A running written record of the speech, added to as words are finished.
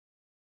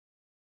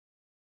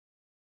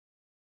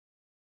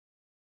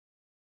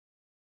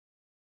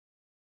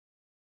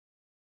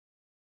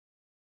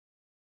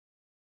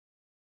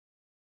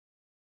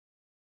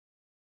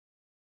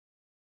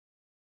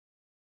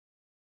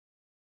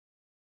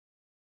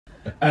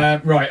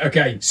Right,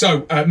 okay.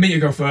 So, me to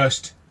go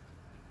first.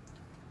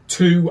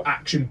 2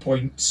 action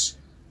points.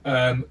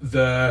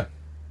 The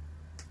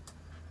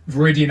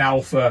Viridian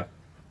Alpha.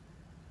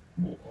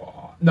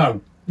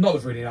 No, not the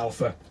Viridian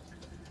Alpha.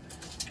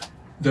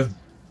 The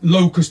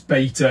Locust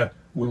Beta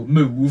will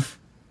move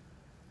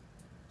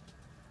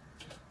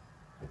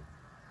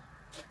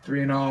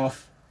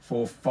 3.5,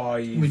 4,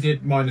 5. We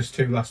did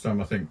 -2 last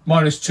time, I think.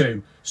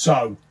 -2.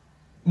 So,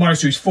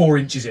 -2 is 4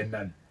 inches in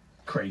then.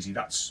 Crazy.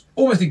 That's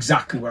almost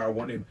exactly where I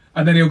want him.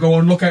 And then he'll go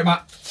on. Look out,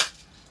 Matt.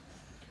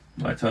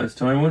 My time's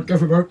time one. Go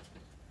for it, bro.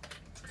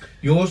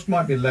 Yours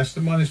might be less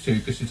than -2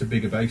 because it's a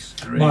bigger base.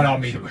 Mine are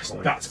medium.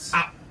 That's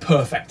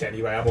perfect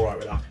anyway. I'm alright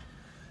with that.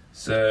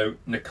 So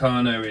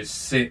Nakano is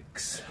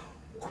 6.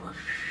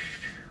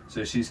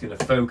 So she's going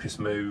to focus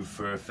move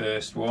for her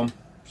first one.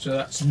 So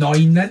that's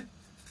 9 then.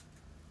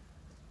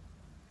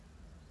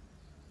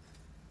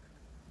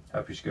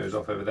 Happy she goes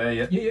off over there,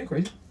 yeah? Yeah,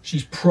 great.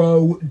 She's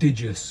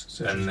prodigious.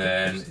 So and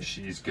then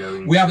she's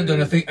going We haven't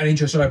done an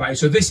intro, sorry about it.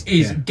 So this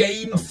is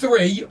game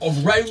 3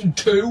 of round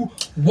 2.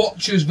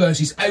 Watchers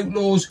versus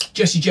Outlaws.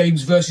 Jesse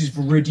James versus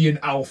Viridian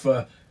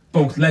Alpha.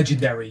 Both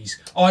legendaries.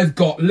 I've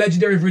got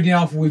legendary Viridian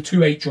Alpha with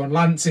 2 Atron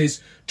Lances,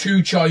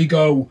 2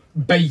 Chigo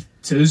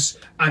Betas,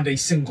 and a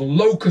single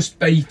Locust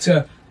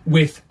Beta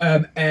with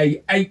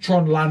a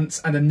Atron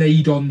Lance and a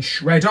Nadon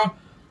Shredder.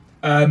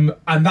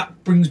 And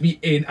that brings me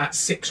in at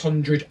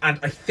 600 and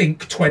I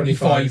think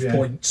 25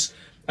 points.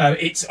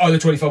 It's either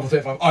 25 or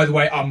 35. Either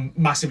way, I'm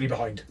massively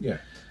behind. Yeah.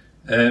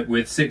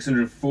 With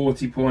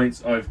 640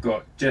 points, I've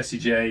got Jesse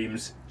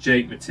James,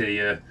 Jake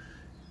Mattia,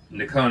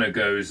 Nakano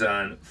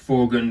Gozan,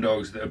 4 gun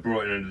dogs that are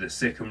brought in under the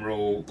Sikkim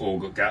rule, all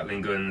got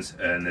Gatling guns,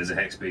 and there's a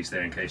Hex Beast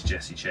there in case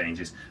Jesse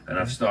changes. And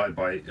I've started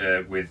by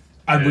with...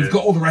 And we've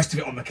got all the rest of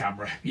it on the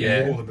camera.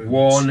 Yeah, all the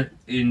 1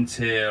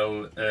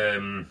 until...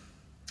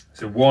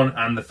 so 1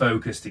 and the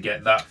focus to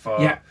get that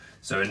far. Yeah.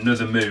 So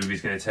another move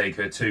is going to take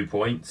her 2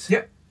 points.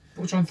 Yep.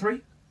 What's on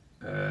 3?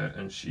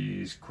 And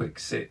she's quick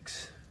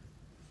 6.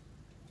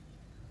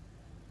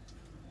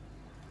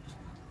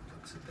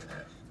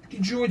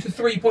 Did you into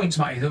 3 points,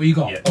 Matty? Is that what you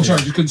got? Yeah. Oh, sorry,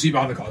 just couldn't see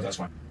behind the card. That's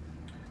fine.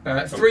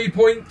 3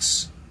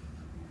 points.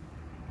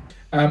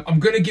 I'm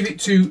going to give it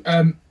to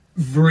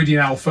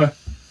Viridian Alpha.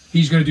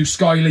 He's going to do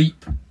Sky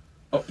Leap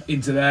up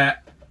into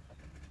there.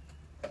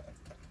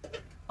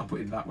 I'll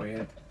put him that way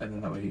in, and then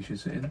that way he should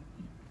sit in.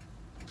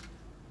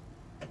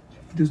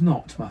 He does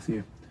not,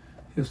 Matthew.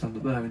 He'll stand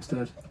up there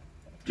instead.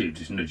 Dude,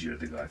 just nudge you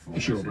at the guy for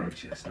Sure, bro.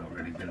 It's not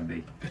really going to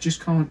be. I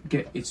just can't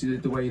get it to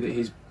the way that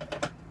his...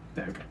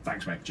 There we go.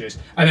 Thanks, mate. Cheers.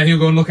 And then he'll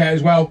go and look at it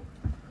as well.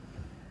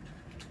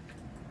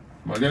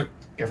 Might go.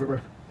 Go for it, bro.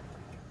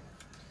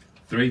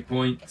 3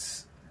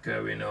 points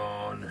going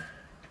on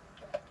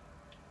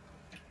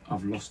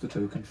I've lost the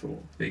token for...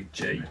 Big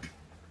Jake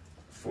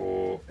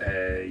for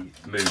a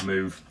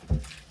move.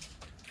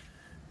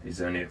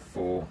 He's only at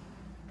 4.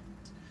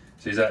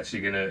 So he's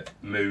actually going to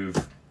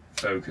move,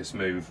 focus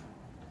move.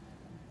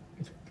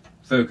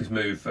 Focus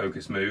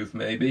move,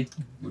 maybe.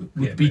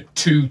 Would be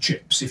 2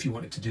 chips if you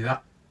wanted to do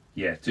that.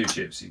 Yeah, 2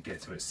 chips, you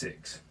get him at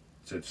 6.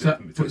 So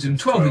that puts him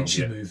 12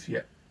 inches move,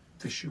 yeah,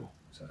 for sure.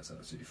 So that's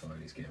absolutely fine.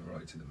 He's getting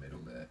right to the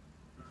middle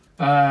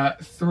there.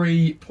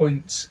 3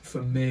 points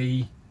for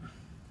me.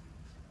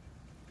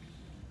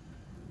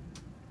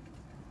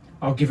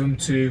 I'll give them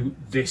to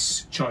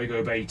this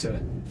Chigo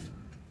Beta.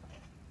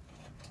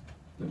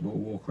 Then we'll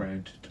walk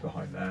around to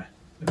behind there.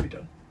 Then we're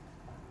done.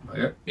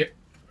 Okay. Yep.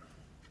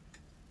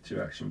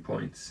 2 action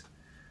points.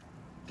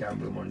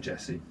 Gamble them on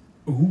Jesse.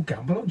 Ooh,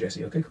 gamble on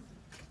Jesse. Okay, cool.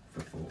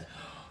 For 4.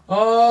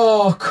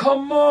 Oh,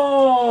 come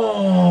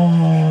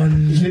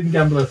on! He didn't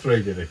gamble a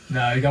 3, did he?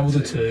 No, he gambled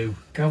a 2.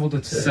 Gambled a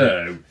 2.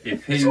 So,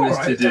 if he was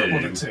to do...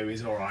 Gambled a 2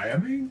 is alright. I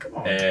mean, come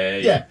on.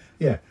 Yeah.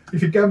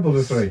 If you gambled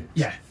a 3.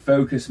 Yeah.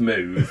 Focus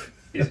move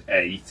is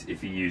 8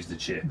 if you use the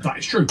chip. That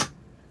is true.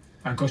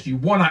 And cost you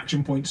 1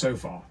 action point so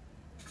far.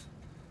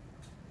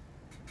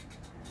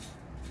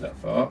 That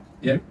far?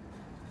 Yep.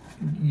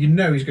 You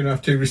know he's going to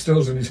have 2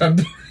 restores in his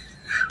hand.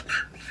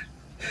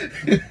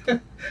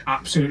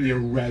 Absolutely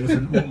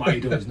irrelevant what Matty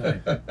does now.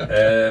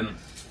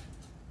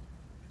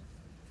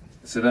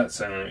 So that's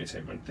let me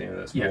take my thing.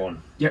 That's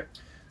 1. Yep.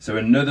 So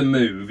another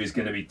move is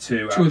going to be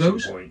 2 action of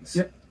those points.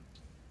 Yep.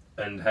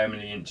 And how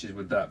many inches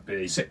would that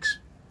be? 6.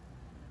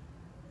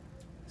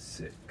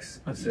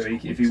 6. So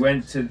if he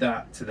went to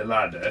the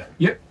ladder.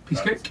 Yep.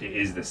 Piece cake. It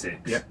is the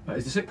 6. Yep. That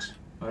is the 6.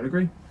 I'd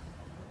agree.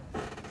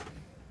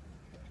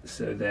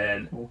 So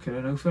then. All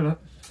killer, no filler.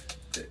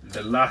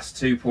 The last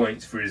 2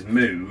 points for his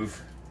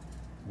move.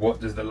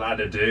 What does the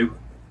ladder do?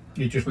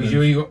 You just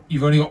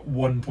you've only got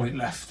 1 point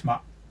left,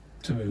 Matt,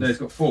 to move. No, he's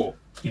got 4.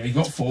 Yeah, you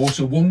got 4.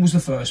 So 1 was the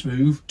first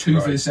move,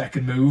 2 for the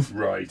second move.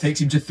 Right. Takes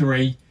him to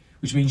 3,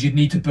 which means you'd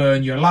need to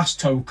burn your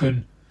last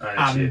token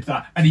and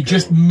that. And he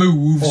just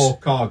moves. Or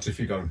cards if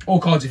you got them.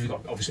 Or cards if you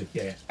got them, obviously.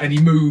 Yeah. And he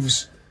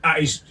moves at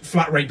his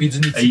flat rate, but he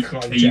doesn't need to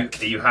climb. Are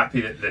you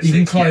happy that the you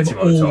can 6 climb gets him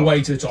on all the top?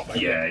 way to the top,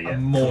 mate. Yeah, yeah.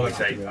 I'm more Can we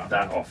happy take with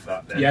that off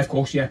that then? Yeah, of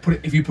course. Yeah,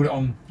 if you put it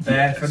on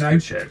there for now,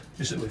 just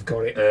so we've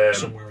got it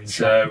somewhere in.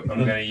 So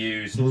I'm going to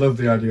use. Love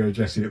the idea of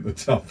Jesse at the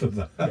top of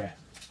that. Yeah.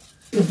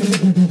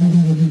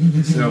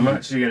 So I'm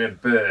actually going to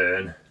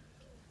burn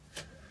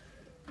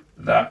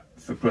that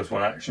for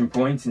 +1 action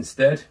point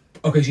instead.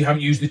 Okay, so you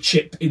haven't used the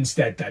chip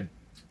instead then.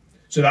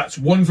 So that's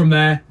one from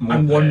there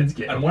and one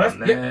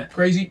there. Yeah,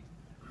 crazy.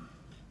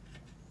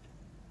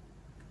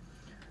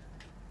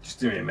 Just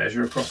doing a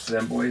measure across to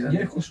them boys.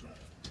 Yeah, of course.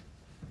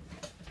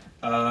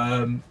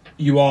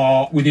 You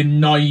are within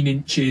 9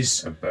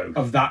 inches Of both.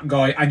 of that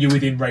guy, and you're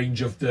within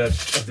range of the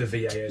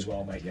VA as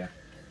well, mate. Yeah.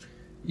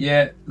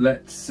 Yeah,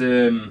 let's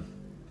burn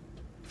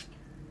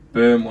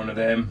one of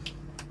them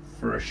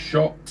for a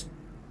shot.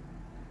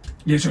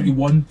 Yeah, it's only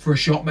one for a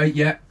shot, mate.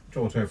 Yeah. It's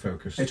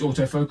autofocus. It's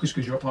autofocus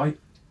because you're up high.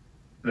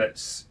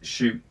 Let's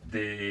shoot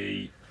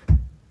the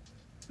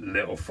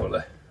little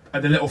fella.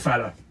 The little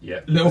fella. Yeah.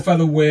 Little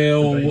fella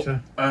will.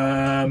 The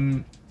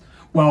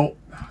Well,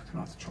 I don't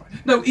have to try.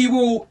 No, he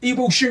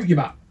will shoot you,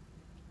 Matt.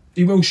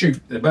 He will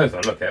shoot. They're both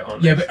on lookout,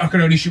 aren't Yeah, they? but I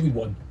can only shoot with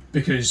one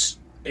because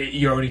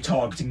you're only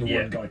targeting the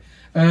one guy.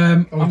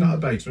 Oh, he's not a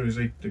beta, is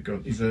he? The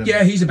gun. He's a.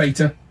 Yeah, he's a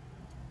beta.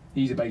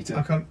 He's a I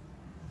beta. can't.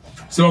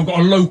 So I've got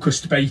a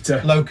locust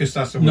beta, Locust.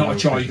 That's the one. not a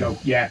Chigo.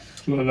 Yeah,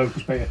 so I've got a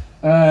locust beta.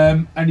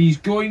 And he's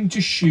going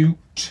to shoot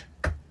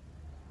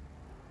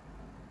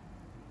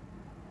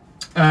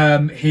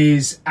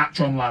his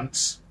Atron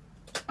Lance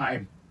at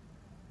him.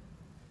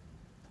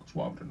 That's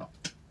why I would have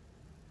not.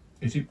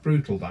 Is it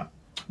brutal that?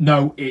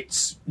 No,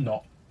 it's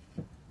not.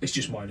 It's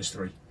just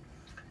 -3.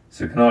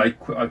 So can I You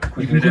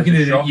quickly can do quicken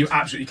the it. shot? You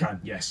absolutely can.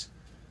 Yes.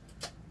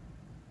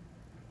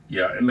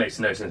 Yeah, it makes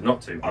no sense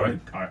not to, right?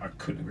 I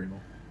couldn't agree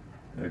more.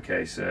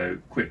 Okay, so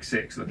quick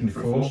 6, looking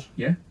for a Force. 4.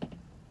 Yeah.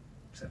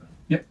 7.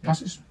 Yep.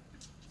 Passes.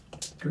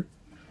 Good.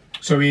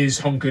 So he is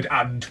hunkered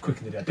and quick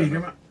in the dead. Big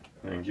amount.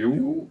 Thank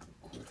you.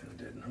 Quick and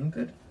dead and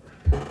hunkered.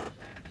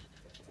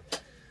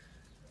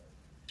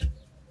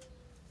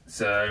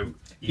 So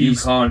you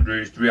can't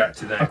react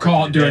to that. I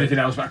can't do anything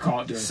else, but I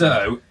can't do anything.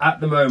 So at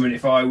the moment,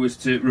 if I was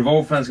to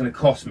revolve fan's going to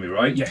cost me,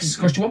 right? Yes.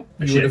 Cost you one?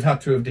 You would have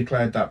had to have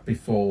declared that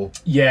before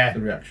Yeah.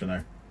 the reaction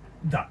now.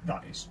 That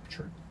is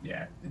true.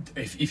 Yeah.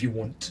 If you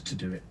want to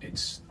do it,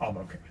 I'm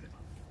okay with it.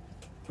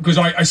 Because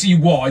I see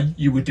why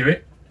you would do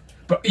it,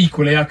 but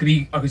equally I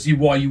could see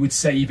why you would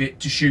save it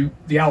to shoot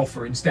the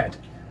alpha instead.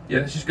 Yeah,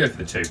 let's just go for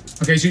the 2.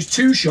 Okay, so it's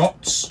 2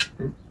 shots.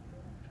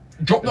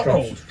 Drop not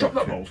rolled. Drop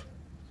not rolled.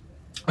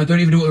 I don't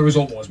even know what the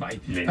result was,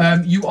 mate.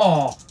 You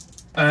are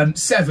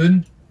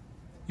 7.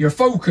 You're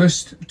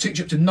focused, takes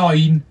you up to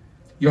 9.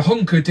 You're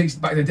hunkered, takes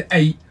it back down to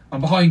 8. And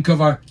behind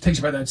cover, takes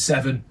you back down to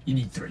 7. You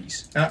need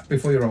 3s.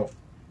 Before you roll,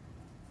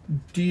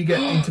 do you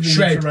get into the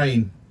Shred.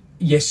 terrain?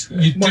 Yes,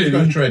 you Well, do. he's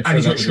got shred, and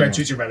he's so got that shred, would so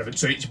be it's irrelevant.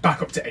 So it's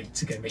back up to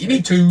 8 again, mate. You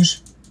need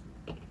 2s.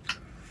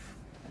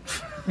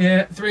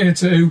 Yeah, 3 and a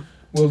 2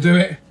 will do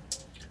it.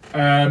 I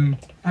haven't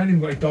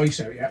even got a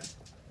dice out yet.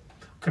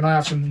 Can I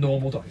have some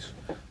normal dice?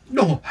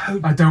 No.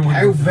 I don't want.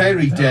 How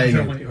very dare I you?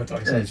 don't want your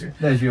dice.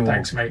 There's your.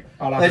 Thanks, mate.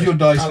 There's your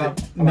dice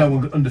that no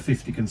one under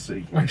 50 can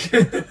see.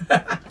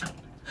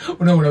 Well,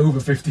 no one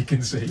over 50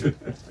 can see.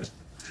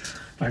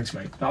 Thanks,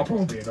 mate. That'll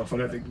probably be enough. I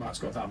don't think Matt's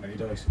got that many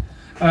dice.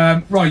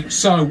 Right,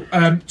 so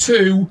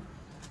 2.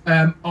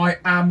 I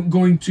am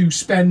going to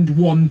spend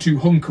 1 to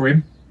hunker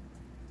him.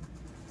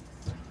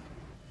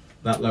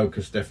 That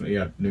Locust definitely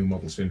had new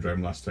model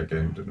syndrome last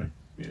game, didn't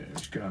he? Yeah,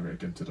 he's going to have it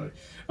again today.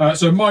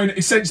 So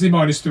essentially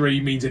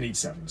 -3 means I need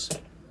 7s.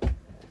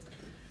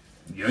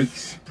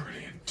 Yikes.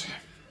 Brilliant.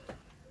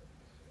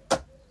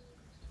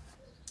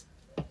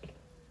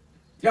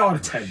 Yeah, on a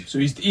 10. So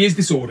he is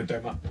disordered,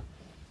 though, Matt.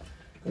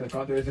 Because I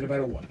can't do anything about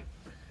a 1.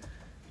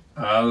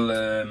 I'll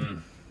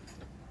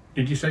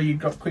Did you say you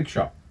got quick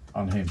shot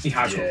on him? He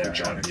has got a quick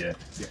shot. yeah.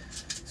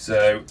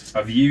 So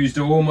I've used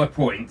all my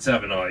points,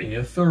 haven't I?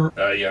 Yeah, third.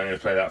 Yeah, I'm going to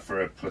play that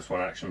for a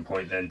 +1 action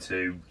point then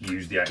to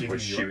use the action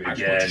point to shoot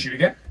Shoot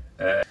again.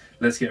 again.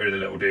 Let's get rid of the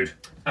little dude.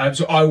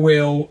 So I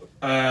will.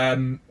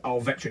 I'll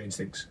veteran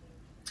instincts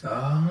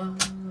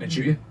and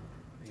shoot you,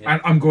 Yeah.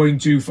 and I'm going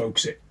to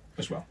focus it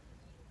as well.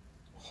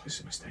 Oh,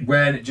 it's a mistake.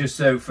 When just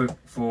so for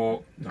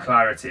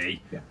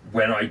clarity, Yeah.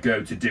 when I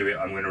go to do it,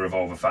 I'm going to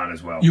revolve a fan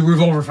as well. You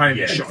revolver fan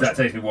yeah, shot. that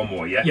takes me 1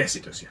 more. Yeah. Yes,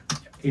 it does. Yeah.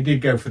 He did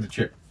go for the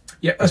chip.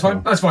 Yeah, that's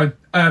fine. That's fine.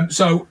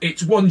 So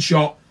it's 1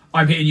 shot.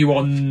 I'm hitting you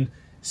on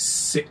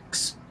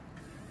 6,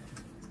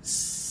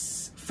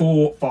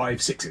 4,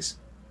 5, 6s.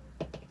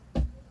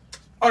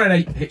 On an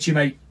 8, hits you,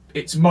 mate.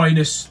 It's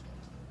 -3,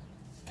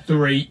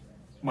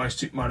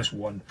 -2,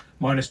 -1,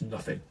 minus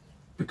nothing,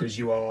 because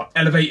you are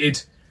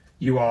elevated,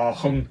 you are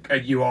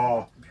you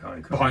are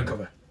behind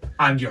cover,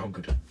 and you're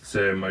hunkered.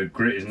 So my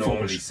grit is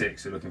normally Fours.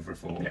 6. So looking for a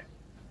 4. Yeah.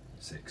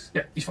 6.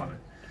 Yeah, he's fine. Mate.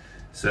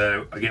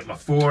 So I get my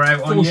 4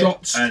 out on 4 you,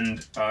 shots.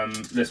 and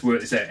let's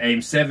work this out.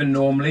 Aim 7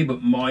 normally,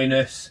 but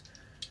minus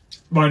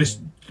Shred gets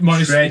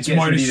it's rid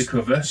minus of the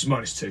cover. It's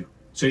 -2,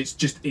 so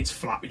it's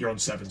flat. But you're on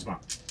 7s,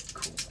 Matt.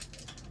 Cool.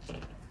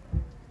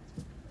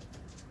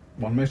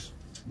 One miss.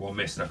 One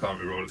miss, and I can't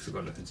reroll it because I've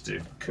got nothing to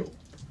do. Cool.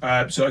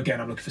 So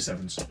again, I'm looking for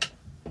 7s.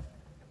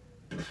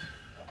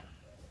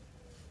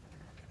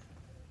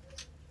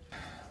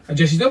 And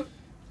Jesse's done.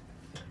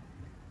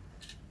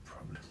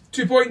 Probably.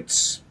 2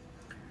 points.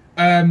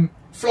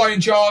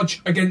 Flying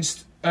charge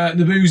against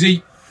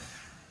Nabuzi.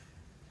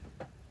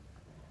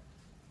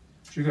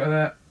 Should we go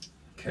there?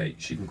 Okay,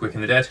 she can quicken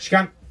the dead. She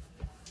can.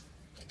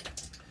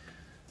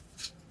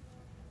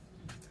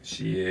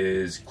 She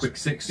is quick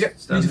 6. Yep.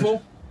 Needs a Standard.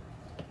 4.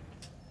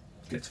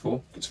 Gets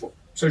 4. Gets 4.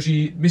 So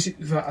she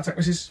misses. That attack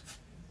misses.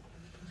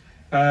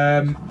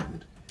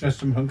 There's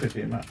some hunkers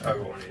here, Matt. Oh,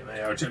 go on here,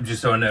 mate.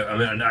 Just so I know. I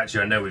mean,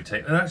 actually, I know we'd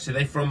take. And actually,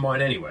 they're from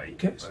mine anyway. Who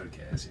cares? Who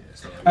cares? Yeah,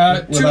 it's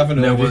not We'll have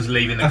an no order. one's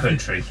leaving the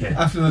country. Yeah.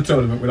 After the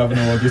tournament, we'll have an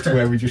order to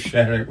where we just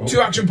share it.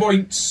 2 action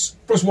points.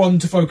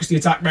 +1 to focus the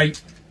attack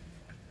mate.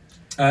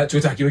 To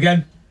attack you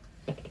again.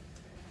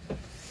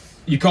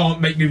 You can't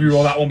make me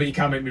reroll that one, but you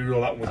can make me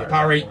reroll that one with your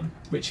parry,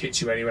 which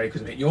hits you anyway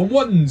because I'm hitting you on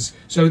 1s.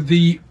 So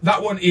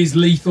that one is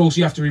lethal, so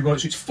you have to reroll it.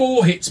 So it's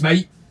 4 hits,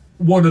 mate.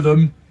 One of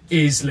them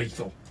is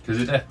lethal.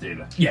 Because of Death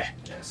Dealer. Yeah.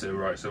 Yeah. So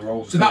right. So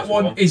rolls. So that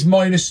one is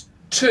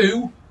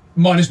 -2,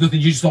 minus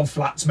nothing. You're just on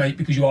flats, mate,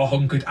 because you are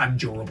hunkered and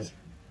durable.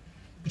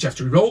 But you have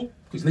to reroll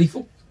because it's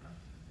lethal.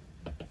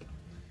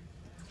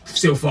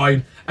 Still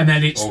fine. And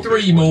then it's All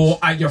 3 good more ones.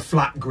 at your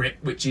flat grit,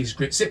 which is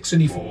grit 6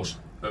 and E4s.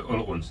 All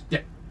at once. Yeah,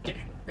 yeah,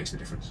 makes the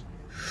difference.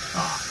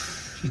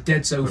 She's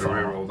dead so Gotta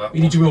far. reroll that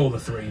You need one. to roll the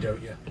 3,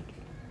 don't you?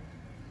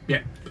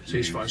 Yeah, so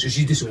she's fine. So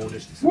she's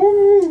disordered.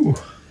 Woo!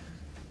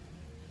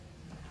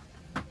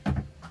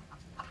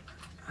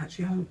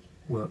 Actually, hasn't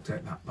worked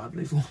out that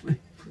badly for me.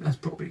 That's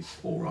probably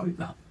all right.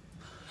 That.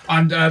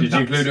 And Did you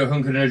that's- include a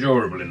hunkered and a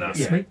durable in that?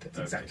 Yeah, mate, that's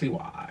exactly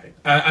why.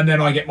 And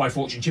then I get my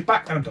fortune chip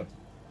back, and I'm done.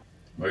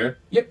 Okay.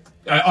 Yep,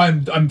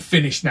 I'm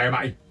finished now,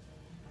 Matty.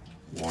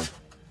 1.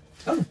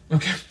 Oh,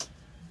 okay.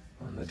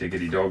 On the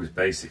diggity dogs,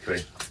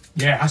 basically.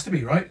 Yeah, it has to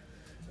be right.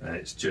 And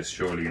it's just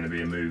surely going to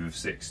be a move of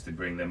 6 to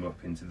bring them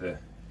up into the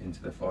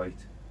fight.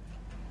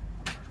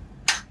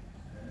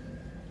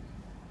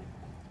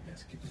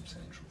 Let's keep them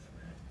central for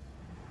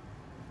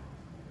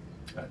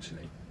now.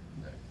 Actually,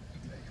 no,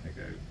 they're going to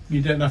go.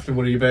 You don't have to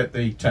worry about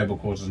the table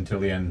quarters until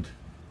the end.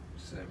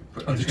 So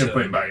I'm just going to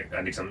put him back,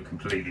 and I'm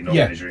completely not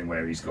Yeah. measuring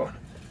where he's gone.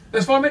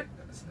 That's fine, mate.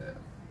 That's there.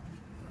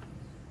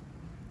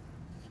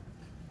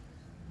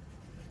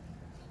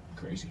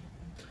 Crazy.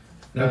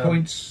 No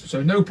points.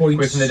 So no points.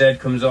 Quick and the Dead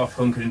comes off,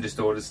 hunkered and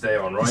distorted, stay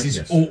on, right? This is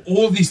Yes.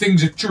 all of these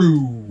things are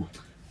true.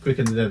 Quick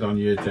and the dead on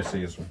you,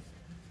 Jesse, as well.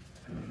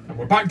 And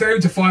we're back down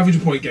to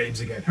 500-point games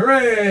again.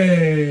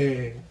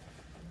 Hooray!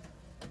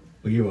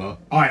 Well, you are.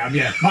 I am,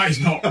 yeah. Matty's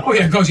not. Oh,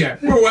 yeah, God, yeah.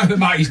 We're aware that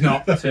Matty's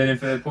not. Turning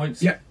for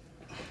points. Yeah.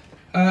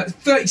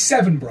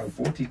 37, bro.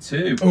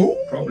 42. Ooh.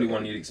 Probably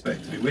one you'd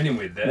expect to be winning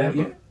with there. Well,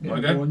 yeah. but Yeah,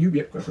 might go go. on you.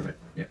 Yep, go for it.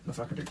 Yeah, that's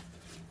what I can do.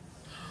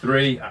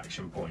 3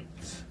 action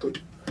points.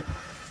 Good.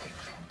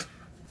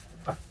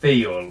 I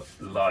feel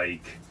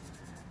like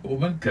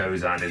Woman?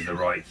 Gozan is the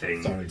right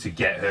thing Sorry. to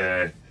get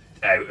her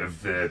out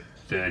of the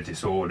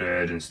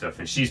disordered and stuff,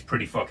 and she's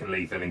pretty fucking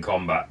lethal in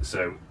combat,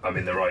 so I'm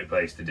in the right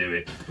place to do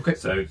it. Okay.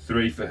 So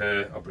 3 for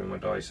her. I'll bring my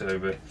dice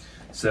over.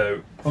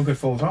 So Hunker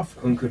falls off.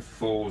 Hunkered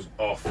falls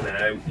off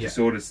now. Yeah.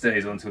 Disordered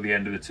stays on until the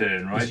end of the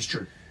turn, right? This is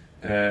true.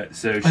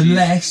 So she's,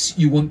 Unless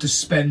you want to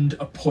spend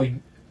a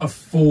point of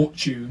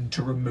fortune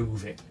to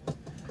remove it.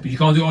 But you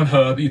can't do it on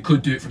her, but you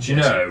could do it from do you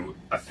know?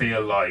 I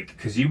feel like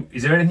because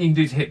is there anything you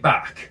can do to hit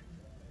back?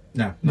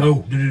 No.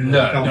 No.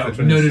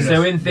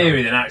 So in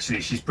theory, then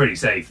actually she's pretty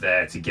safe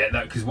there to get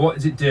that. Because what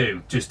does it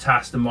do? Just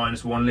task the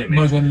 -1 limit.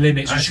 -1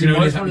 limit. So Actually, you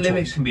can only -1 have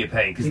limit choice. can be a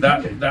pain because It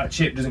that can be. that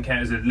chip doesn't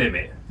count as a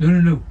limit.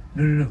 No.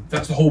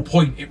 That's the whole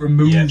point. It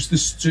removes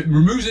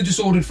removes the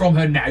disordered from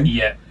her now.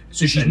 Yeah.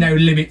 So she's And now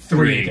limit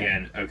 3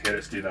 again. Okay,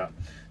 let's do that.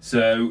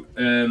 So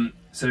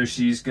so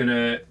she's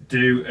gonna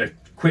do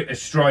a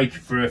strike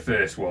for her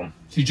first one.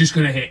 So you're just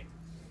gonna hit.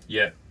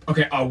 Yeah.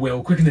 Okay, I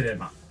will. Quicken the dead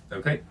man.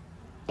 Okay.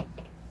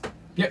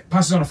 Yep,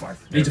 passes on a 5.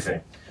 Needs a Okay.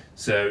 4.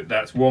 So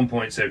that's 1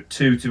 point. So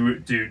 2 to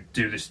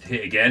do this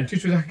hit again.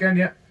 Just to attack again,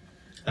 yeah.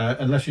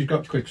 Unless she's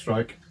got quick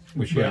strike,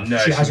 which Well, yeah. No,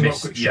 She she hasn't got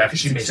missed. quick You strike have to 'cause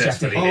she missed. You have to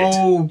successfully hit. hit.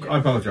 Oh, I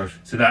apologise.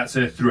 So that's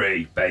a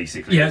 3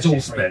 basically. Yeah, it's that all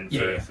she's 3. spent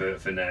Yeah.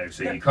 for now.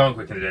 So Yeah. you can't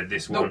quicken the dead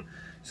this Nope. one.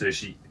 So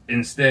she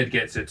instead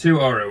gets a 2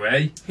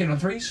 ROA. Hitting on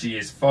 3s. She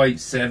is fight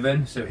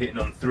 7, so hitting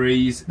on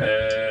 3s.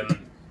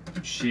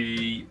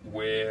 She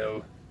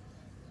will.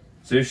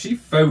 So if she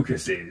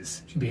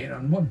focuses, She'd be hitting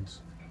on 1s.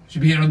 She'd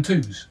be hitting on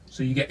 2s.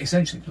 So you get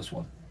essentially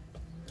 +1.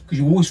 Because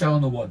you always fell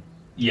on the 1.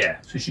 yeah,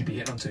 So she'd be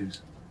hitting on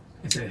 2s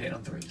instead of hitting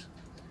on 3s.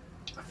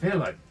 I feel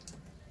like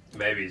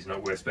maybe it's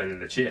not worth spending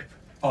the chip.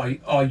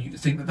 You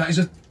think that is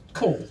a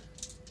call?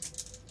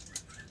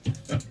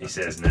 He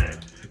says no.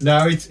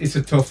 No, it's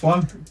a tough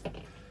one.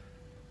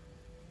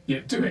 Yeah,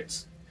 do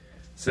it.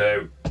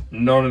 So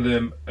none of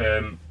them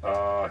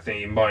are, I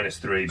think,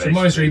 -3. So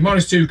 -3,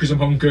 -2 because I'm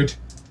hunkered.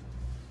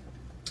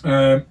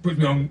 Puts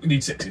me on,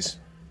 need 6s.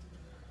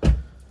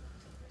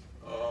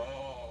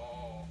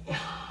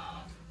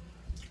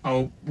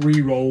 I'll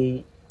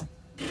re-roll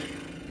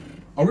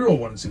I'll reroll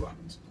one and see what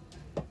happens.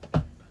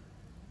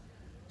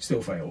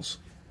 Still fails.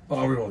 But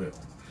I'll reroll the other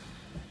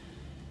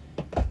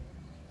one.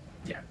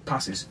 Yeah,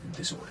 passes in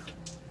disorder.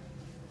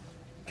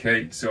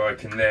 Okay, so I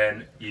can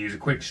then use a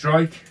quick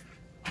strike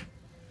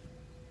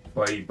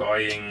by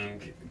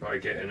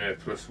getting a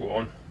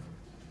 +1.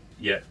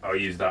 Yeah, I'll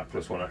use that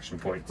 +1 action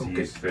point to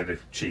use for the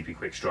cheapy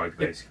quick strike,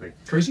 basically.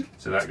 Yep. Crazy.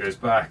 So that goes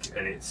back,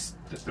 and it's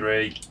the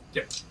 3.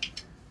 Yep.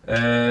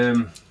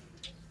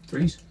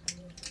 3s.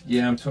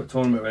 Yeah, I'm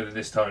talking about whether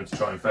this time to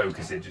try and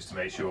focus it just to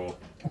make sure.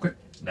 Okay.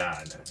 Nah,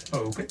 no.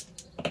 Oh, okay.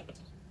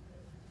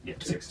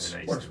 Yep, 6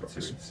 and 8, so 2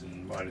 hits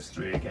and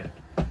 -3 again.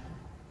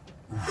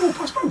 Oh,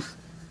 pass both.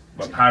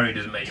 But parry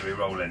doesn't make you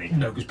re-roll any.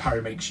 No, because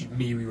parry makes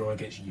me re-roll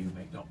against you,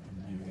 mate, not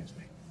you against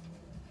me.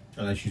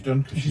 And then she's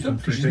done. She's done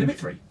because she's limit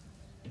 3.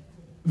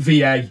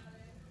 VA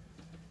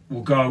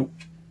will go.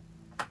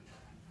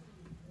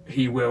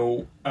 He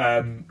will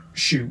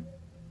shoot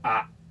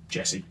at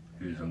Jesse.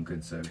 Who's on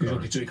good, so Who's on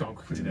good, so he can't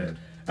quickly dead.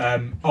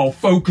 I'll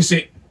focus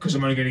it because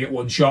I'm only going to get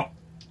 1 shot.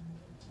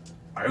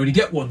 I only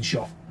get 1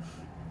 shot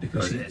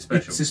because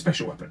it's a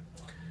special weapon.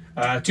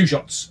 2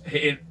 shots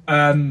hitting.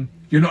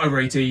 You're not over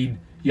 18.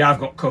 You have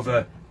got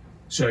cover,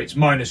 so it's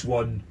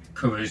 -1.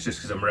 Cover is just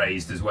because I'm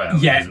raised as well.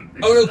 Yeah.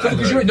 Oh no, cover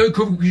because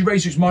you're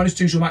raised, so it's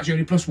 -2. So I'm actually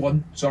only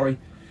 +1. Sorry,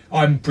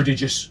 I'm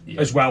prodigious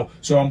as well.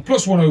 So I'm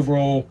 +1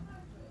 overall.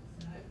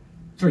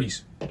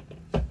 3s.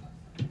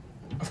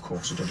 Of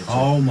course, I don't.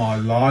 Oh my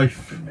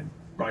life!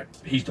 Right,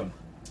 he's done.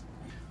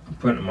 I'm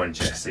putting him on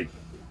Jesse.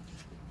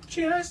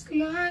 Just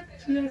like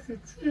Jesse.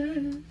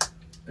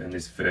 And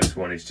this first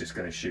one is just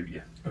going to shoot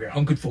you. Okay,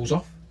 Hunkered falls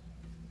off.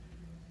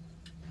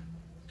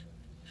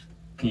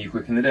 Can you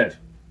quicken the dead?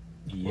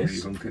 Yes. Or are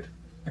you hunkered?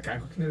 I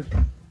can quickly.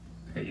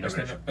 Okay, you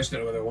I still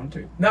know whether I want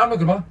to. No, I'm not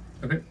gonna bother.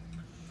 Okay.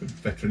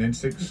 Veteran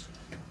instincts.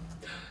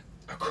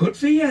 I could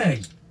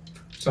VA.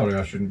 Sorry,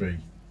 I shouldn't be.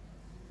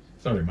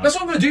 Sorry, Matt. That's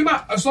what I'm gonna do,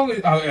 Matt. As long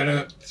as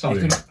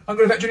Sorry, I'm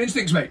gonna veteran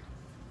instincts, mate.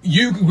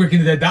 You can quicken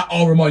the dead. That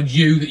I'll remind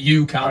you that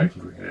you can. I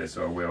can quicken it,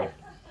 so I will.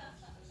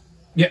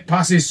 Yep,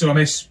 passes, so I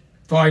miss.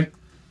 Fine.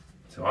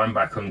 So I'm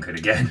back hunkered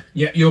again.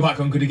 Yeah, you're back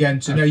hunkered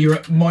again. So now you're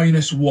at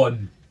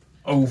 -1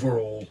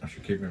 overall. I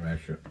should keep my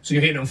mouth shut. So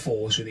you're hitting on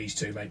 4s with these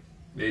 2, mate.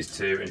 These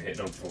 2 and hitting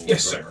on 4.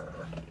 Yes, sir.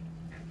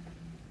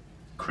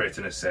 Crit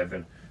and a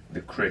 7. The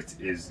crit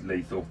is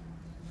lethal.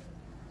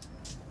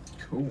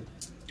 Cool.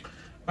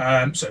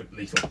 So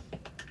lethal.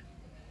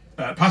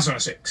 Pass on a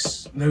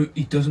 6. No,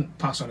 he doesn't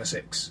pass on a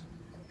 6.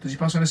 Does he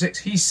pass on a 6?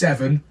 He's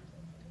 7.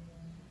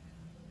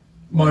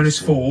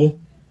 -4.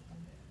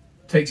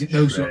 Takes it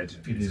no, so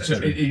he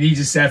needs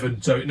a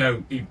 7. So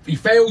no, he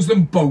fails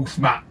them both,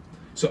 Matt.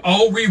 So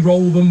I'll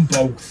re-roll them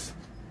both.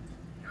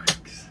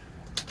 Yikes.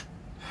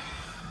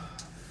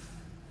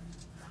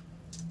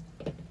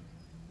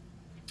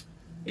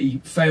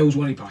 He fails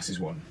when he passes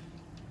 1.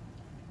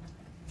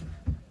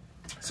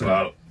 So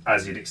I'll,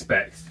 as you'd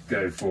expect,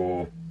 go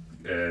for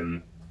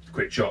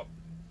quick shot.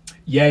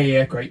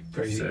 Yeah, great,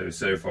 crazy.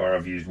 So far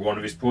I've used 1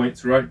 of his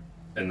points, right?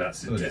 And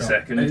that's a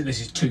second. This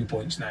is 2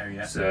 points now,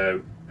 yeah.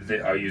 So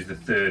I'll use the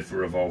 3rd for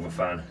revolver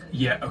fan.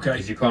 Yeah, okay.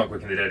 Because you can't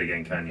quicken the dead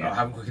again, can you? I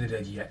haven't quickened the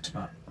dead yet,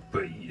 Matt.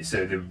 But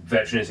so the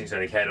veteran instincts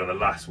only cared on the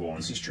last one.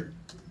 This is true.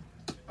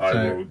 I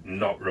will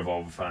not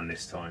revolver fan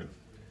this time.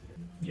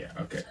 Yeah,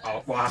 okay.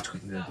 I'll have to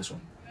quicken the dead this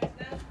one.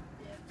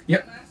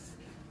 Yep.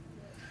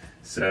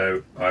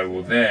 So I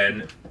will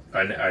then.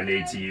 I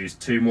need to use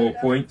 2 more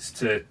points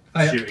to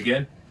shoot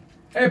again.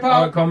 Hey, pal.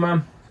 Alright, come on,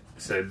 man.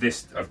 So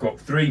this, I've got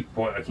 3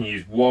 points. I can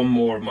use 1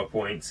 more of my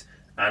points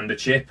and a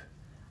chip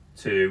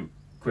to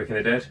quicken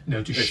the dead.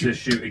 No, to shoot. To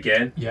shoot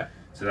again. Yeah.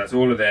 So that's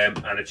all of them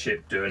and a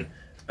chip done.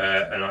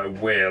 And I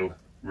will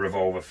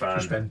revolver fan.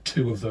 You spend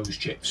 2 of those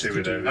chips. 2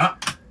 of those.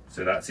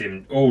 So that's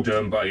him all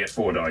done, but I get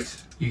 4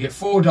 dice. You get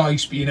 4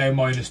 dice, but you're now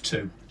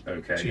 -2.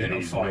 Okay, so you're and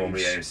not he's 5s.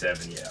 normally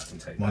 -7. Yeah, I can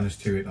take that.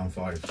 -2 hit on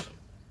 5s.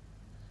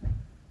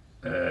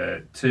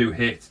 2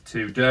 hit,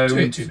 2 don't. 2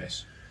 hit, 2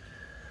 miss.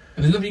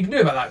 And there's nothing you can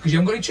do about that because you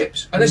haven't got any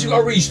chips. Unless you've got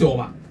a restore,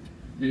 Matt.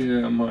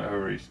 Yeah, I might have a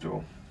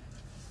restore.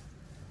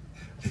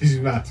 This is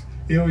Matt.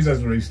 He always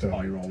has a restore.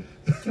 I roll.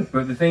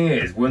 But the thing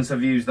is, once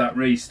I've used that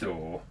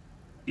restore,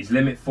 he's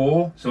limit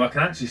 4, so I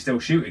can actually still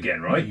shoot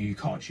again, right? You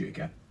can't shoot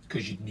again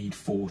because you'd need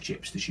 4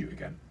 chips to shoot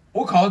again.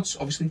 Or cards,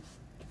 obviously.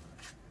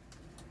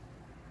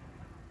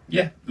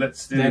 Yeah,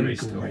 let's do the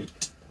restore.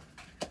 Great.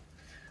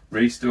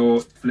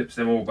 Restore, flips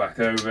them all back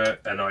over,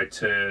 and I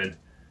turn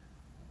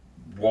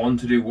 1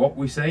 to do what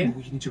we saying?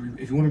 Well, you need to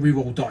if you want to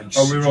reroll dice.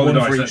 Oh, reroll the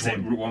dice. That's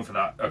one. it. 1 for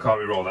that. I can't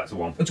reroll. That's a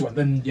 1. That's one.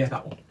 Then yeah,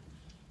 that one.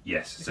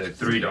 Yes. So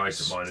 3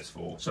 dice at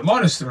 -4. So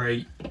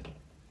 -3.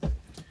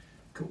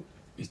 Cool.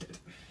 He's dead.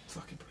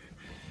 Fucking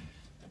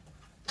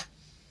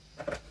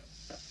brilliant.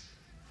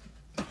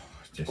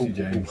 Jesse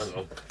James.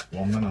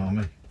 One man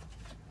army.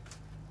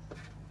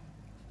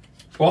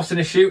 Boss in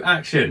a shoot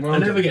action. Well I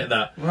never done. get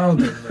that. Well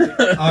done,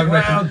 mate.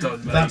 Well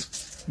done, mate.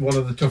 That's one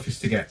of the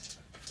toughest to get.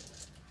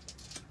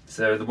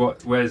 So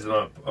where's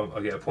the?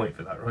 I'll get a point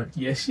for that, right?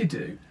 Yes, you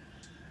do.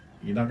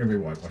 You're not going to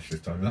be whitewashed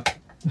this time, that.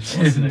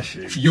 Boss in a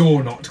shoot.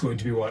 You're not going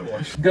to be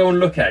whitewashed. Go on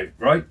lookout,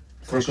 right?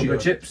 for a couple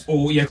of chips.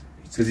 Or yeah,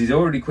 Because he's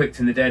already quicked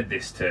in the dead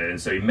this turn,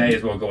 so he may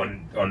as well go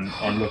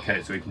on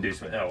lookout so he can do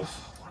something else.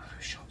 one of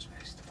those shots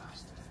missed the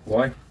bastard.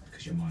 Why?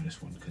 Because you're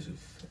 -1 because of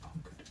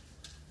hunkered.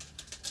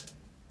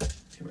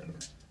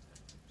 Irrelevant.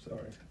 Sorry.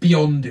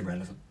 Beyond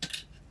irrelevant.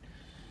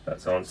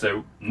 That's on.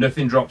 So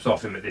nothing drops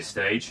off him at this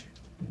stage,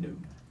 No.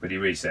 but he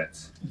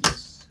resets.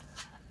 Yes.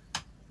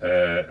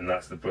 And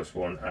that's the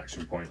 +1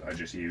 action point I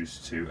just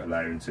used to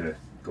allow him to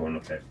go on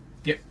lookout.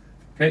 Yep.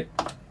 Okay.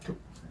 Cool.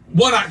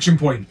 1 action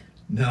point.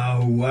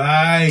 No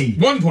way.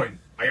 1 point.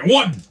 I get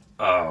 1.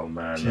 Oh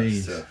man,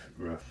 Jeez. that's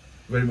rough.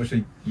 Very much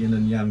a yin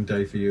and yang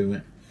day for you,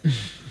 isn't it?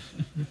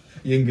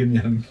 Yin and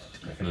yang.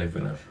 I can live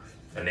with that.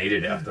 I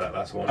needed it after that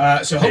last one.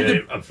 So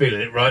I'm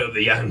feeling it right up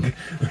the yang.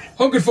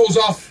 Hunkered falls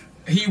off.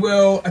 He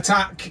will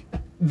attack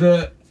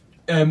the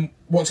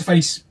what's her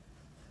face?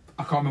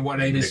 I can't remember what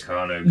her name is.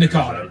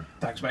 Nikano.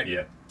 Thanks, mate.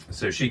 Yeah.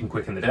 So she can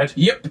quicken the dead.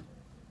 Yep.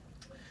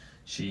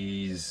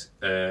 She's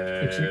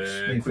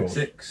quick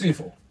 6.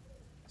 4.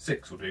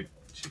 6 will do.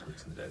 She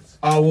quicks the dead.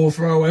 I will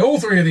throw away all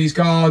 3 of these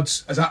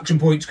cards as action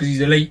points because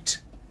he's elite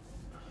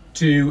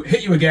to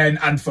hit you again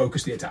and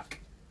focus the attack.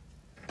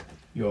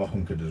 You're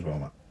hunkered as well,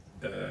 Matt.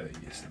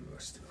 Yes, the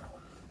worst.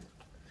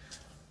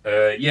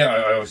 Yeah,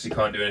 I obviously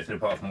can't do anything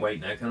apart from wait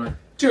now, can I?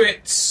 2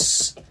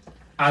 hits,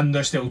 and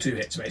there's still 2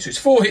 hits, mate. So it's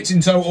 4 hits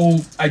in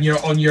total, and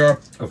you're on your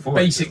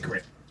basic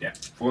grit. Yeah.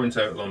 4 in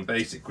total on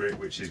basic grit,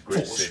 which is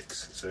grit 4s.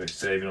 6. So it's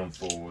saving on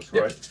 4s,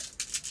 Yep. right?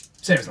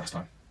 Same as last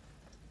time.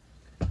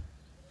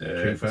 2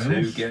 2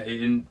 fails. get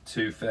in,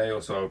 2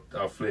 fail, so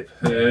I'll flip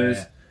hers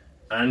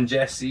and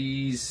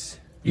Jessie's.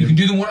 You can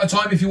do them one at a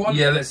time if you want.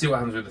 Yeah, let's see what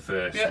happens with the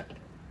first. Yeah.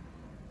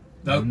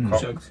 No.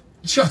 So, Cocked.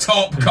 shut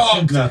up,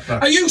 cocked. No.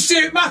 Are you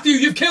serious, Matthew?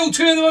 You've killed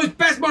 2 of the most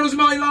best models in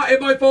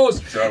my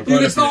force. So I've You got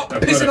can to start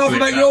flip- I've got pissing to off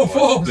flip about that your one.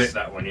 force. Flip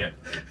that one, yeah.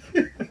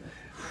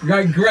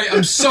 Right, great.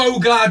 I'm so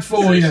glad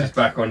for So you. she's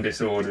back on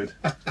disordered.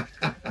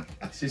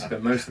 She's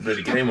spent most of the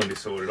bloody game on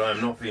disordered. I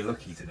am not feeling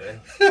lucky today.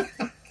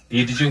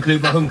 Did you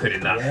include my hunkered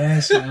in that?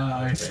 Yes,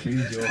 I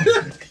include you.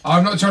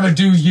 I'm not trying to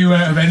do you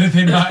out of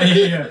anything right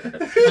here.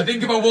 I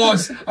think if I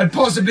was, I'd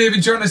possibly have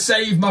been trying to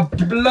save my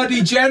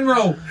bloody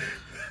general.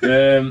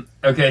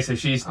 Okay, so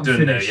she's I'm done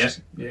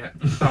finished. now, yeah?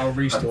 Yeah, I'll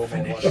restore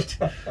my Finished.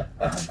 one.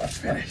 I'm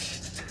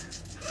finished.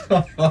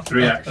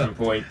 3 action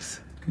points.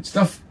 Good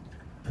stuff.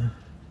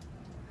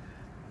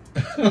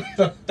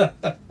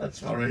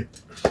 Sorry.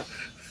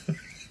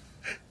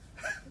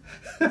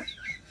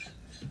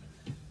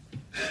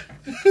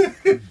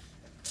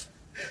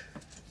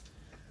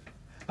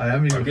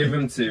 I'll give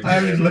them to I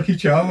am his lucky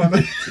charm, aren't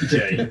I?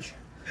 Jake.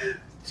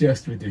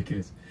 Just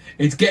ridiculous.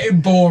 It's getting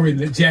boring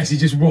that Jesse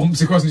just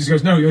romps across and just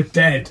goes, "No, you're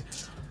dead,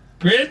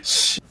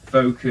 bitch."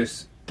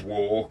 Focus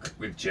walk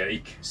with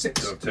Jake.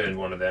 6. So I've turned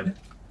one of them.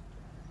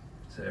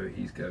 So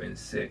he's going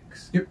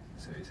 6. Yep.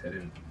 So he's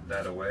heading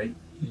that away.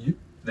 Yep.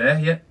 There,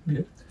 yeah.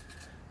 Yep.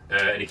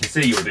 And you can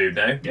see your dude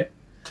now. Yep.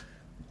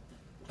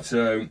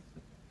 So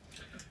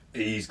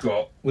he's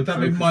got. Would that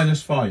be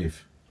 -5?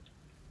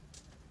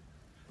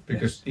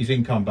 Because he's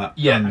in combat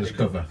and there's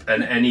cover.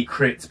 And any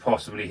crits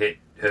possibly hit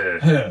her.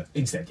 Her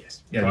instead,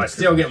 yes. Yeah, But I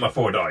still get my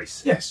 4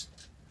 dice. Yes.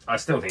 I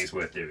still think it's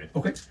worth doing.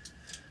 Okay.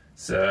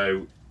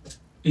 So.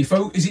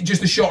 Is it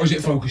just a shot or is it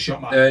a focus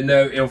shot, Matt?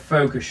 No, he'll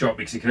focus shot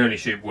because he can only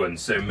shoot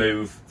once.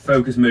 So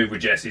focus move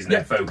with Jesse's and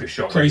Yep. then focus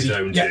shot Crazy. with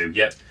his own Yep. 2.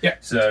 Yep. Yep.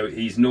 So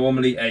he's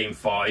normally aim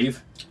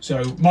 5.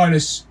 So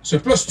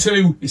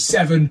 +2 is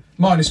 7,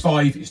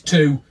 -5 is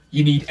 2.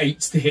 You need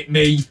 8s to hit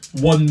me.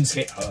 1s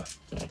hit her.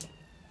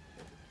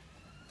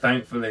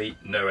 Thankfully,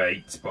 no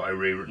 8s, but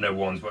no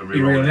 1s, but I You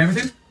reroll rolling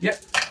everything?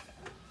 Yep.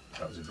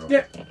 That was a drop.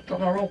 Yep. Got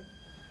my roll.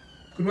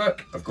 Good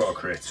work. I've got a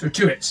crit. So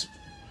 2 hits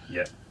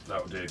Yeah,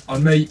 that'll do.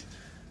 on me.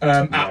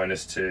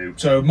 -2.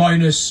 So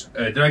minus.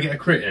 Did I get a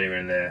crit anywhere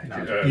in there?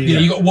 No. Yeah,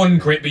 you got 1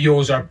 crit, but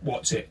yours are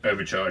what's it?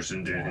 Overcharged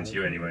didn't do anything to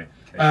you anyway.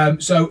 Okay.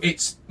 So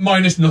it's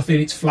minus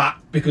nothing. It's flat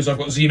because I've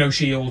got Xeno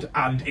shield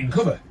and in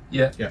cover.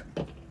 Yeah. Yeah.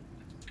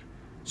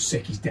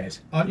 Sick. He's dead.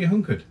 Aren't you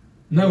hunkered?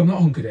 No, I'm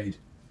not hunkered aid.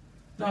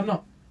 No, I'm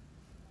not.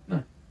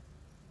 No.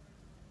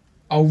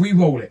 I'll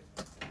re-roll it.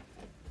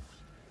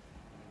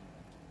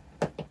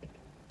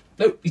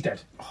 No, he's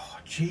dead. Oh,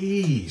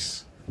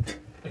 jeez.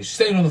 He's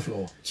staying on the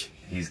floor.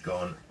 He's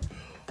gone.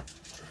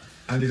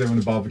 Andy's having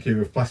a barbecue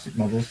with plastic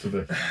models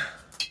today.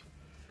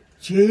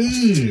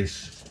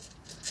 Jeez.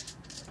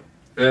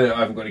 I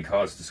haven't got any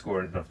cards to score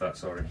anything off that,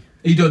 sorry.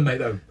 He done, mate,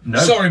 though. No.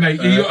 Sorry,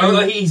 mate.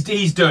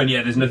 He's done,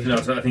 yeah, there's nothing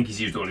else. I think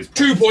he's used all his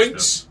 2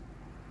 points.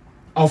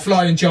 I'll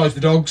fly and charge the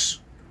dogs.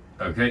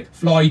 Okay.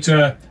 Fly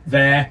to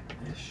there.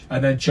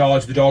 And then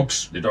charge the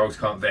dogs. The dogs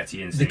can't vet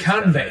you in. They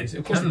can vet.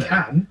 Of course they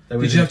can. They They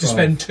were just have to 12.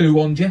 spend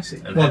 2 on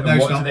Jesse. And, Well, and no,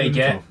 it's what do not they within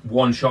get? 12.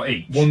 1 shot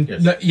each. One.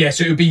 Yes. No, yeah,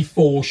 so it would be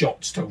 4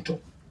 shots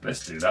total.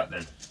 Let's do that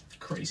then.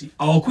 Crazy.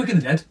 I'll quicken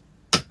the dead.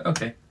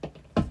 Okay.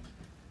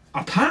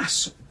 I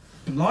pass.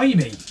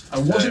 Blimey. I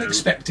wasn't So-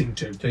 expecting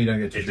to. So you don't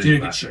get to It shoot. doesn't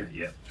get matter. shoot.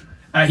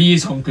 Yeah. He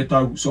is hunkered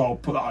though, so I'll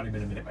put that on him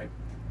in a minute, mate.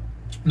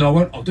 No, I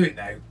won't. I'll do it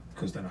now,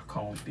 because then I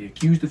can't be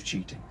accused of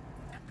cheating.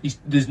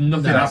 There's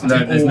nothing No, happening.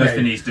 no, there's all nothing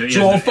game. he's doing. He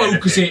So I'll hasn't done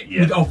focus anything,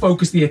 it. yeah. I'll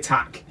focus the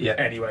attack. Yeah.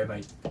 Anyway,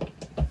 mate.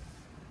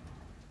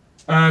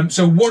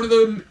 So one of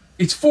them,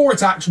 it's 4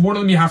 attacks. One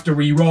of them you have to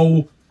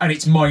re-roll, and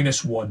it's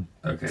 -1.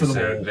 Okay, for them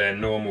so all. their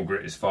normal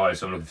grit is 5,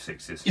 so I'm looking for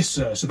 6s. Yes,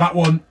 sir. So that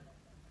one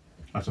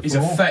That's a is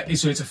 4.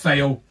 so it's a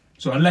fail.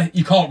 So unless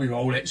you can't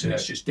re-roll it, so Yeah.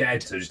 it's just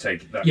dead. So just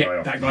take that guy Yeah,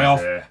 off. that guy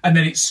off, and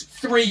then it's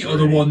 3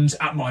 other ones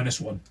at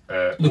 -1.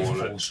 Look for All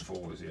fours.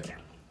 fours, yeah.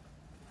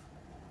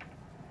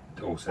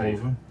 All All of save.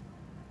 them.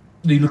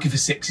 You're looking for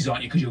 6s,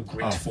 aren't you? Because you're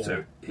grit 4.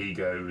 So he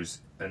goes,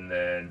 and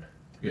then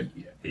Yeah.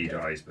 he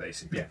dies,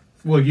 basically. Yeah.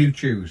 Well, you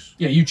choose.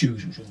 Yeah, you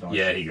choose which one dies.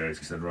 Yeah, he goes,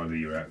 because I'd rather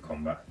you were out of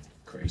combat.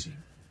 Crazy.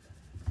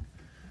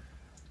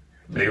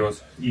 There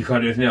yours. You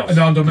can't do anything else. And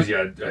now I'm done, 'Cause mate. you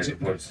had That's it.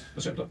 points.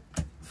 That's it. Done.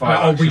 5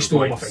 I'll action restore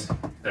my points. thing.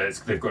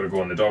 They've got to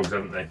go on the dogs,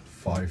 haven't they?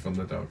 5 on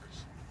the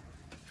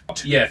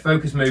dogs. Yeah,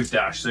 focus move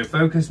dash. So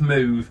focus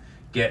move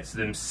gets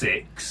them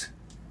 6.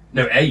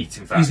 No, 8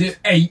 in fact. Is it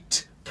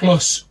 8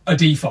 plus a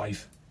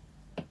D5?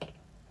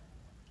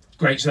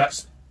 Great, so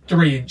that's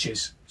 3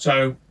 inches.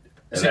 So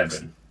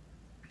 11.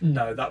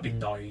 No, that'd be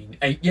 9.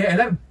 8. Yeah,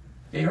 11.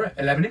 Yeah, you're right.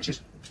 11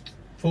 inches.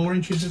 4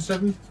 inches and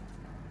 7.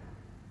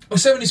 Oh,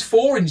 7 is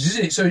 4 inches,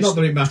 isn't it? So it's Not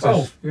that it matters.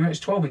 12. You're right, it's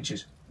 12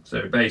 inches.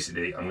 So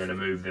basically, I'm going to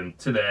move them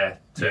to there,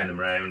 turn them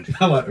round.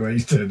 I like the way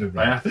he's turned him.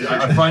 I have to.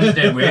 I find it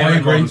dead weird. I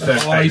agree. On third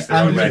I base,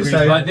 though, agree.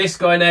 already. Like this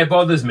guy now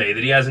bothers me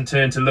that he hasn't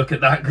turned to look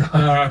at that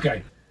guy.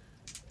 Okay.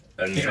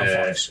 And Hitting on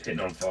 5s. hitting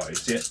on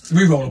 5s, yeah.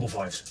 Rerollable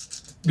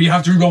 5s. But you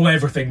have to reroll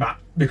everything, Matt,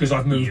 because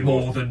I've moved You-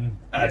 more than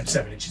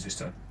 7 inches this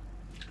turn.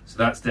 So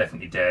that's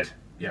definitely dead.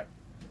 Yeah.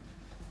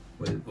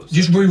 What's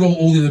Just reroll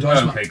all the other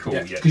dice, Matt. okay, cool. Yeah.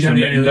 'Cause you So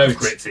haven't got any no other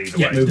crits either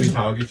Yeah, way. Moving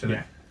target, isn't Yeah.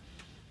 it?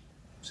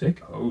 Sick.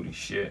 Holy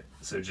shit!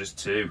 So just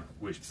 2,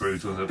 which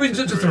brutals up. Brings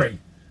it to 3.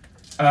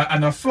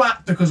 And I'm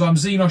flat because I'm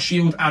Xenos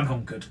Shield and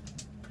hunkered.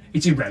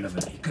 It's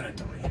irrelevant. You're gonna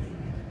die. Ain't you?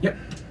 Yep.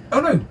 Oh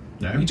no.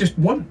 No. You just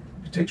 1.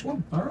 It takes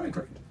 1. All right,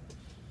 great.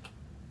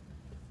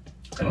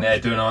 And they're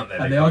done, aren't they?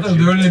 And they are done.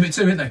 They're only limit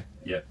 2, aren't they?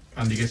 Yep.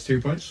 Andy gets 2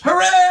 points.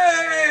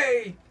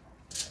 Hooray!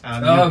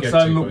 And Oh, you get because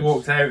I 2 points.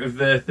 walked out of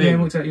the Yeah,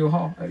 thing looked at your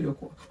heart, out your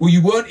quarter. Well,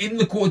 you weren't in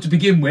the quarter to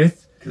begin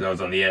with because I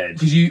was on the edge.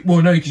 because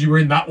you were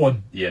in that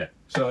one. Yeah.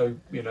 So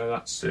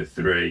that's. So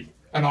 3.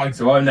 And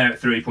So I'm now at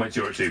 3 points.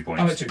 You're at 2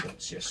 points. I'm at 2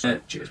 points. Yes. Yeah.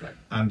 Cheers, mate.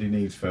 Andy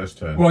needs first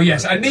turn. Well,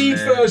 yes, I need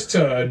Yeah. first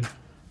turn.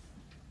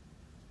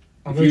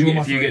 I'm If gonna you, draw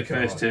my if you three get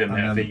first card. turn, And now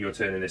I then- think you're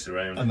turning this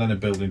around. And then a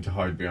building to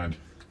hide behind.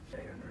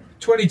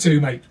 22,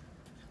 mate.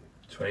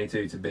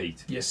 22 to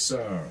beat. Yes,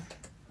 sir.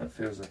 That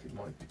feels like it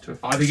might be tough.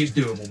 I think it's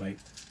doable, mate.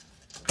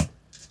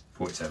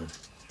 47.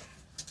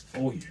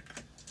 For you.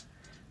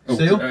 Oh,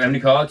 Steal? how many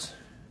cards?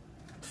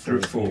 For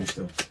Four. you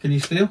still. Can you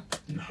steal?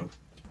 No.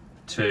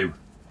 2.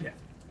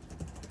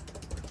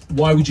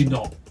 Why would you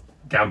not?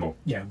 Gamble.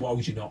 Yeah, why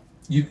would you not?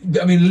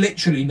 I mean,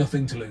 literally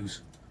nothing to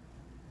lose.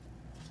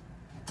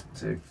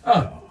 2.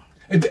 Oh.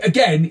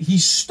 Again,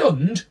 he's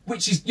stunned,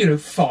 which is,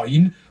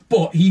 fine,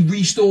 but he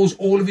restores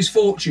all of his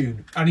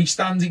fortune and he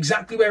stands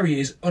exactly where he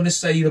is,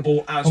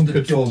 unassailable as the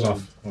Hunkered falls dawn.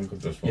 off.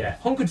 Hunkered does fall Yeah, off.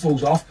 hunkered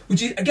falls off,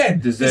 which is,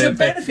 again, is a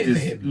benefit for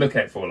him.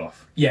 Lookout fall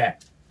off. Yeah.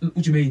 What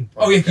do you mean?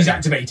 Oh, Oh, yeah, he's okay.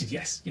 activated,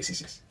 yes.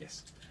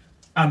 Yes.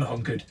 And the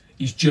hunkered.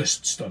 He's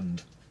just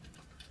stunned.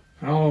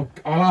 I'll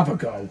have a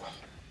go.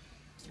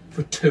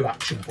 For 2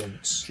 action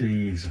points.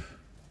 Jeez.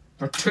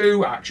 For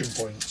 2 action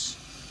points.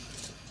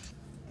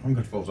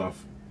 Hunkered falls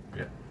off.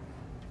 Yeah.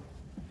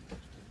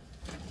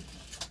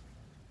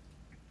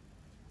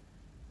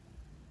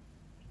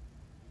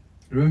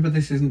 Remember,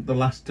 this isn't the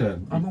last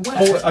turn. I'm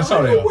aware. Oh,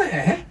 sorry. I'm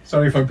aware.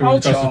 Sorry if I'm coming I'll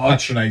across as charge.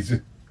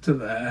 patronising. To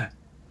there.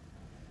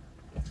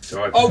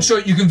 So I Oh,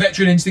 sorry, you can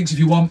veteran instincts if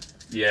you want.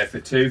 yeah, for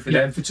 2 for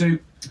Yeah, them. for 2.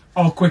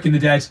 I'll quicken the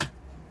dead.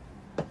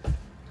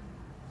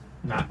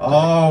 Nah.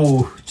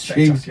 Oh,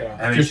 jeez. Spectacular.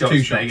 How many Just shots? 2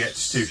 They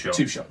shots. get 2 shots.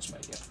 2 shots,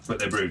 mate, yeah. But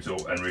they're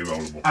brutal and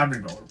re-rollable. And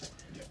rerollable.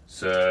 Yeah.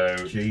 So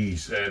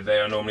Jeez. they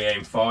are normally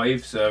aim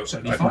 5, so So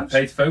I need can fives?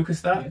 pay to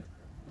focus that. Yeah.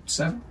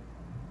 7.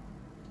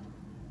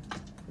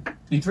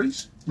 Need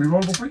 3s?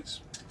 Rerollable 3s?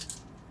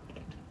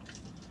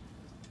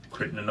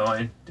 Crit a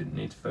 9, didn't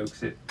need to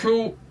focus it.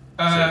 Cool.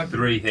 So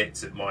 3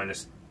 hits at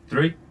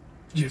 -3.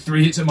 You have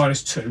 3 hits at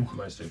 -2.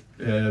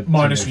 -2.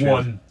 Minus Signature.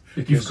 1.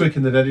 You've Because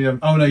quickened the dead. You don't...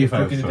 Oh no, you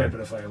failed. quicken the Sorry. dead,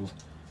 but I failed.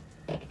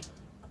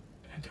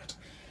 And dead.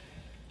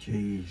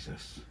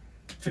 Jesus.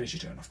 Finish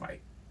your turn off, mate.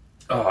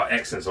 Oh,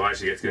 excellent. So I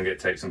actually going to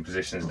take some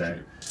positions now.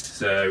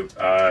 So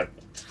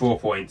 4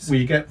 points. Well,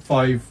 you get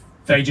 5.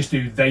 They just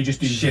do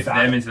Shift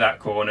that. them into that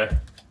corner.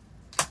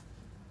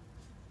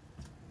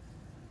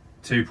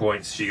 2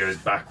 points. She goes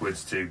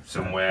backwards to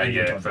somewhere. And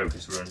you're Yeah, done.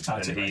 focus run.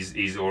 That's And it.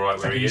 he's all right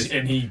where he is.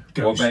 And he What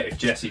goes. about if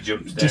Jesse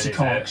jumps down? Jesse his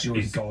can't, head? 'cause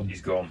he's gone.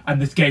 He's gone.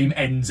 And the game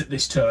ends at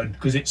this turn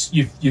because it's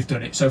you've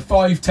done it. So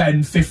 5,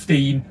 10,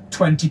 15,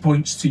 20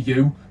 points to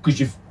you because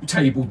you've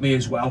tabled me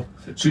as well.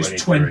 So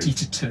it's 20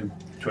 to 2.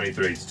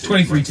 23 to 2.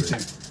 23 to 2.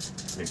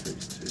 23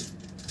 to 2.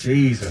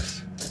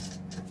 Jesus.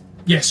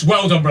 Yes,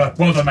 well done, bro.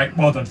 Well done, mate.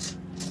 Well done.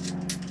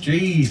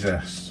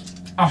 Jesus.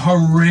 A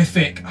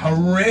horrific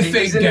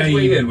Isn't it game.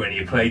 weird when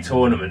you play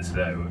tournaments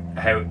though?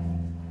 How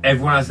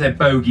everyone has their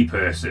bogey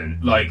person.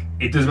 Like,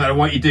 it doesn't matter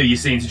what you do, you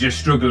seem to just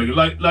struggle.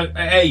 Like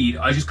at Aid,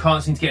 I just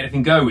can't seem to get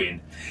anything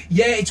going.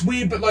 Yeah, it's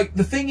weird, but like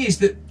the thing is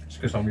that It's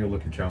because I'm your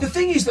lucky charm. the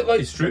thing is that like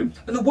It's true.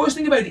 and the worst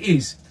thing about it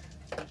is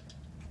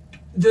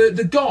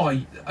the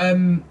guy.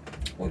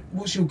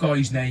 What's your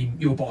guy's name?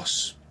 Your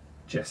boss,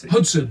 Jesse.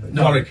 Hudson.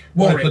 No,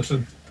 Warwick.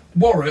 Hudson.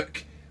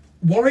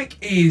 Warwick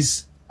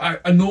is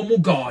a normal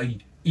guy.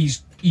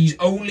 He's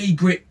only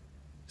grit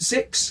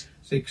 6.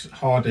 6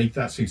 hard 8.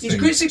 That's his He's thing.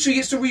 grit 6, so he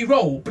gets to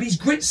re-roll, but he's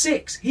grit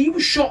 6. He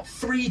was shot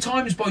 3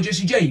 times by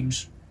Jesse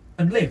James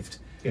and lived.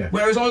 Yeah.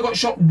 Whereas I got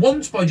shot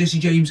once by Jesse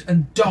James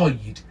and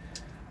died.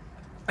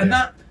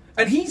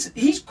 And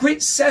he's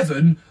grit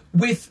 7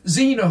 with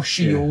Xenos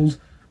shield.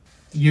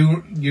 Your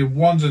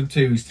 1s and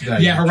 2s today.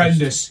 Yeah,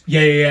 horrendous.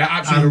 Yeah,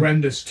 absolutely And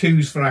horrendous.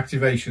 2s for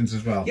activations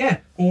as well. Yeah,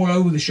 all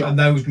over the shop. And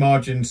those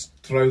margins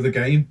throw the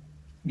game.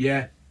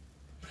 Yeah.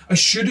 I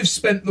should have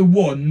spent the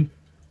 1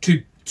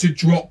 to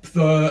drop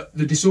the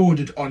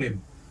disordered on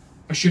him.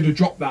 I should have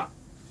dropped that.